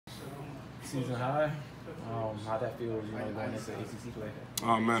season high. How'd that feel, going into ACC play?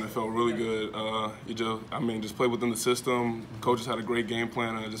 Oh man, it felt really good. Just played within the system. Coaches had a great game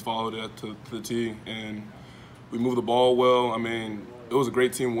plan, and I just followed it to the T. And we moved the ball well. I mean, it was a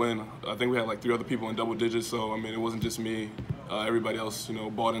great team win. I think we had like 3 other people in double digits, so I mean, it wasn't just me. Everybody else,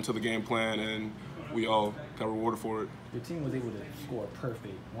 bought into the game plan, and we all got rewarded for it. Your team was able to score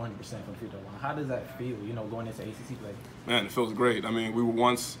perfect 100% from the free throw line. How does that feel, going into ACC play? Man, it feels great. I mean, we were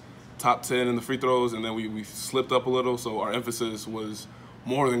once top 10 in the free throws, and then we slipped up a little, so our emphasis was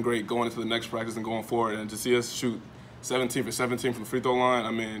more than great going into the next practice and going forward. And to see us shoot 17 for 17 from the free throw line,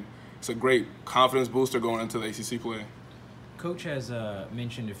 I mean, it's a great confidence booster going into the ACC play. Coach has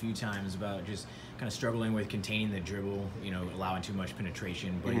mentioned a few times about just kind of struggling with containing the dribble, allowing too much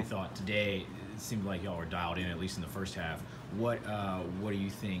penetration. But he thought today it seemed like y'all were dialed in, at least in the first half. What do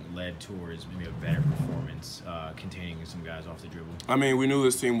you think led towards maybe a better performance containing some guys off the dribble? I mean, we knew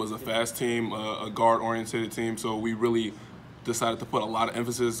this team was a fast team, a guard-oriented team, so we really decided to put a lot of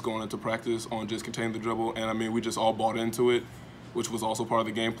emphasis going into practice on just containing the dribble. And I mean, we just all bought into it, which was also part of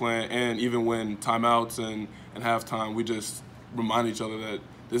the game plan. And even when timeouts and halftime, we just remind each other that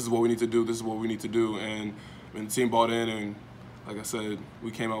this is what we need to do, this is what we need to do. And the team bought in, and like I said,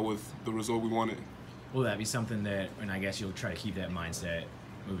 we came out with the result we wanted. Will that be something that, and I guess you'll try to keep that mindset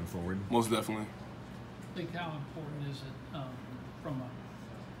moving forward? Most definitely. I think how important is it from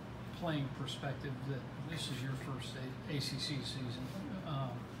a playing perspective that this is your first ACC season,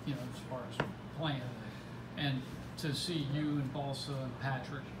 as far as playing, and to see you and Balsa and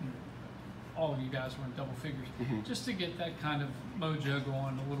Patrick, and all of you guys were in double figures, just to get that kind of mojo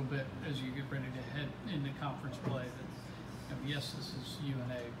going a little bit as you get ready to head into conference play. That yes, this is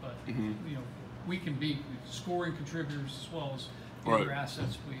UNA, but we can be scoring contributors as well as the other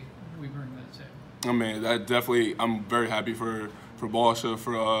assets we bring to the table. I mean, I'm very happy for Balsha,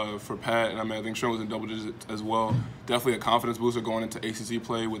 for Pat, and I mean, I think Sherman was in double digits as well. Definitely a confidence booster going into ACC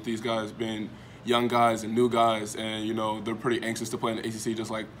play with these guys being young guys and new guys, and they're pretty anxious to play in the ACC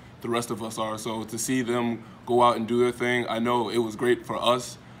just like the rest of us are. So to see them go out and do their thing, I know it was great for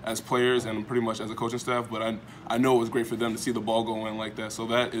us as players and pretty much as a coaching staff, but I know it was great for them to see the ball go in like that. So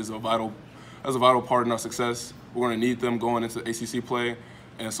that is a vital part in our success. We're going to need them going into ACC play,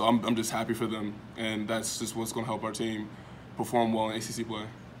 and so I'm just happy for them, and that's just what's going to help our team perform well in ACC play.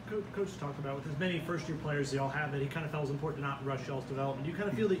 Coach talked about with as many first-year players as y'all have that he kind of felt it was important to not rush y'all's development. Do you kind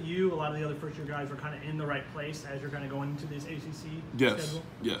of feel that a lot of the other first-year guys are kind of in the right place as you're kind of going into this ACC schedule?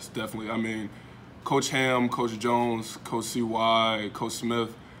 Yes, definitely. I mean, Coach Ham, Coach Jones, Coach CY, Coach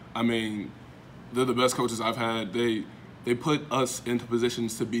Smith, I mean, they're the best coaches I've had. They put us into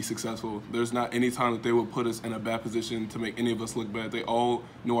positions to be successful. There's not any time that they will put us in a bad position to make any of us look bad. They all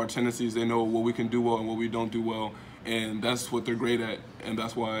know our tendencies. They know what we can do well and what we don't do well. And that's what they're great at. And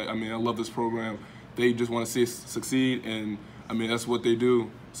that's why, I mean, I love this program. They just want to see us succeed, and I mean, that's what they do.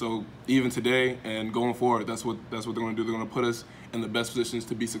 So even today and going forward, that's what they're going to do. They're going to put us in the best positions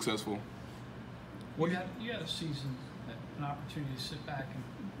to be successful. You had a season, an opportunity to sit back and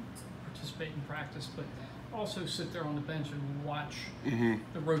participate in practice, but also sit there on the bench and watch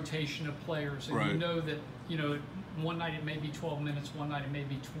the rotation of players. And you know that, one night it may be 12 minutes, one night it may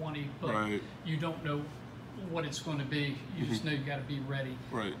be 20, but you don't know what it's going to be. You just know you got to be ready.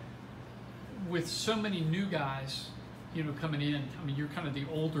 Right. With so many new guys, coming in, I mean, you're kind of the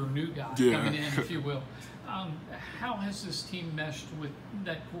older new guy coming in, if you will. How has this team meshed with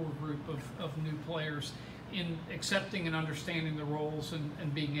that core group of new players in accepting and understanding the roles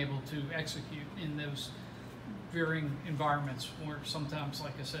and being able to execute in those varying environments where sometimes,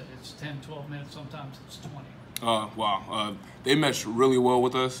 like I said, it's 10, 12 minutes, sometimes it's 20? Wow. They meshed really well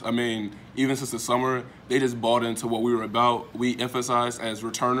with us. I mean, even since the summer, they just bought into what we were about. We emphasized as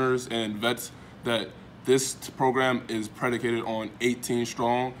returners and vets that this program is predicated on 18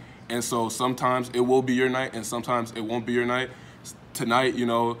 strong. And so sometimes it will be your night and sometimes it won't be your night. Tonight,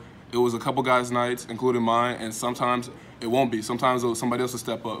 it was a couple guys' nights, including mine, and sometimes it won't be. Sometimes somebody else will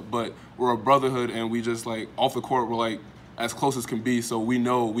step up. But we're a brotherhood, and we just, like, off the court, we're, like, as close as can be. So we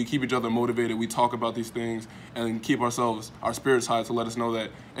know, we keep each other motivated. We talk about these things and keep our spirits high to let us know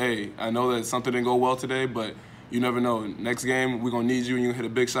that, hey, I know that something didn't go well today, but you never know. Next game, we're going to need you, and you're going to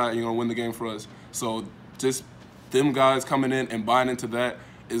hit a big shot, and you're going to win the game for us. So just them guys coming in and buying into that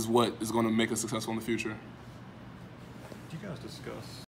is what is going to make us successful in the future. Do you guys discuss